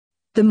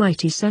The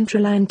mighty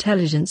Central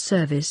Intelligence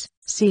Service,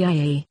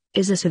 CIA,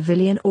 is a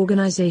civilian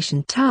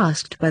organization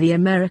tasked by the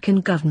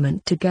American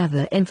government to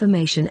gather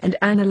information and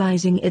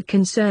analyzing it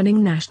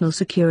concerning national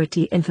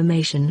security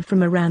information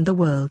from around the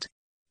world.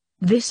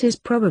 This is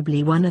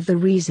probably one of the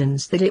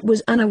reasons that it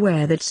was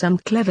unaware that some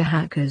clever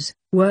hackers,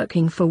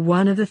 working for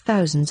one of the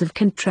thousands of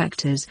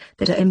contractors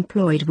that are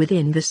employed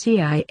within the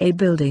CIA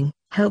building,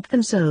 helped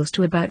themselves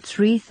to about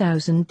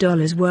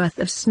 $3,000 worth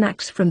of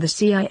snacks from the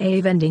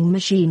CIA vending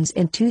machines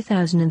in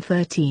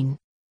 2013.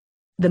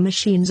 The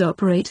machines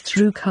operate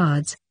through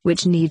cards,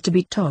 which need to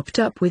be topped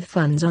up with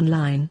funds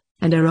online,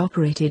 and are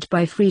operated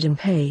by Freedom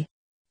Pay.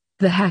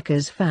 The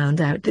hackers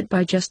found out that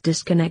by just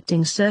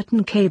disconnecting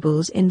certain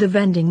cables in the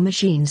vending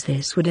machines,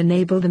 this would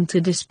enable them to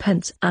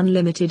dispense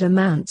unlimited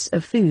amounts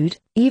of food,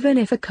 even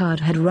if a card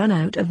had run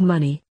out of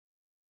money.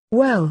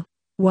 Well,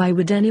 why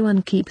would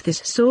anyone keep this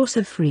source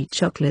of free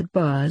chocolate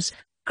bars,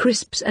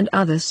 crisps and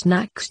other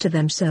snacks to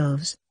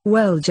themselves?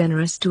 Well,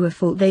 generous to a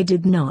fault, they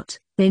did not.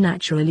 They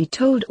naturally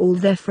told all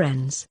their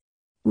friends.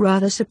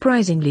 Rather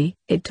surprisingly,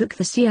 it took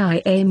the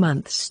CIA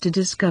months to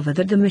discover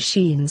that the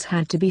machines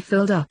had to be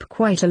filled up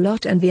quite a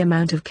lot and the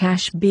amount of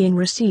cash being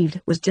received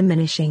was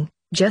diminishing,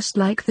 just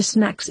like the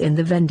snacks in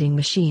the vending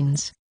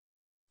machines.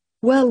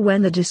 Well,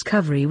 when the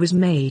discovery was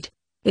made,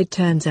 it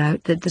turns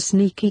out that the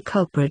sneaky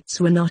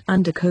culprits were not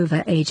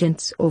undercover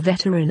agents or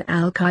veteran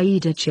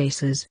Al-Qaeda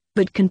chasers,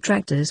 but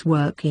contractors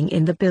working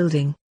in the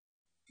building.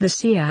 The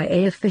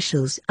CIA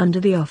officials under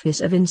the Office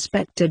of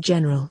Inspector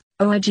General,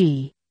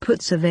 OIG,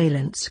 put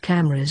surveillance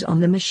cameras on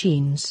the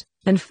machines,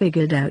 and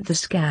figured out the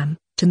scam.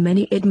 To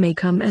many it may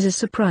come as a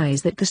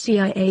surprise that the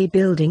CIA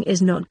building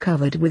is not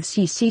covered with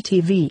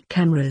CCTV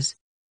cameras.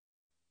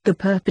 The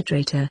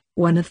perpetrator,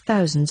 one of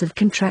thousands of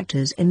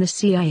contractors in the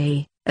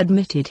CIA,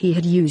 admitted he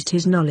had used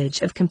his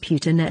knowledge of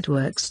computer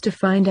networks to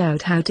find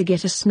out how to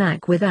get a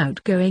snack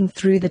without going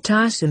through the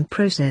tiresome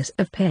process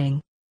of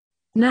paying.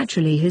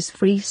 Naturally, his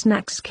free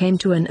snacks came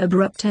to an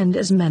abrupt end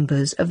as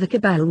members of the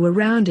cabal were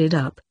rounded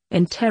up,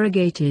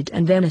 interrogated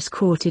and then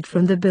escorted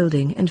from the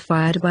building and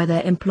fired by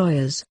their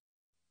employers.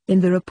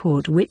 In the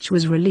report which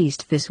was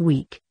released this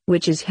week,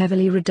 which is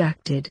heavily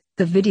redacted,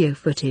 the video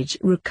footage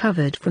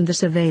recovered from the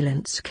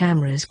surveillance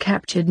cameras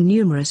captured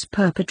numerous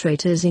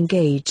perpetrators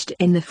engaged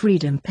in the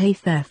Freedom Pay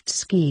theft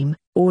scheme,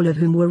 all of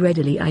whom were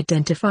readily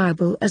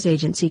identifiable as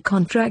agency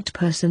contract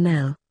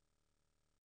personnel.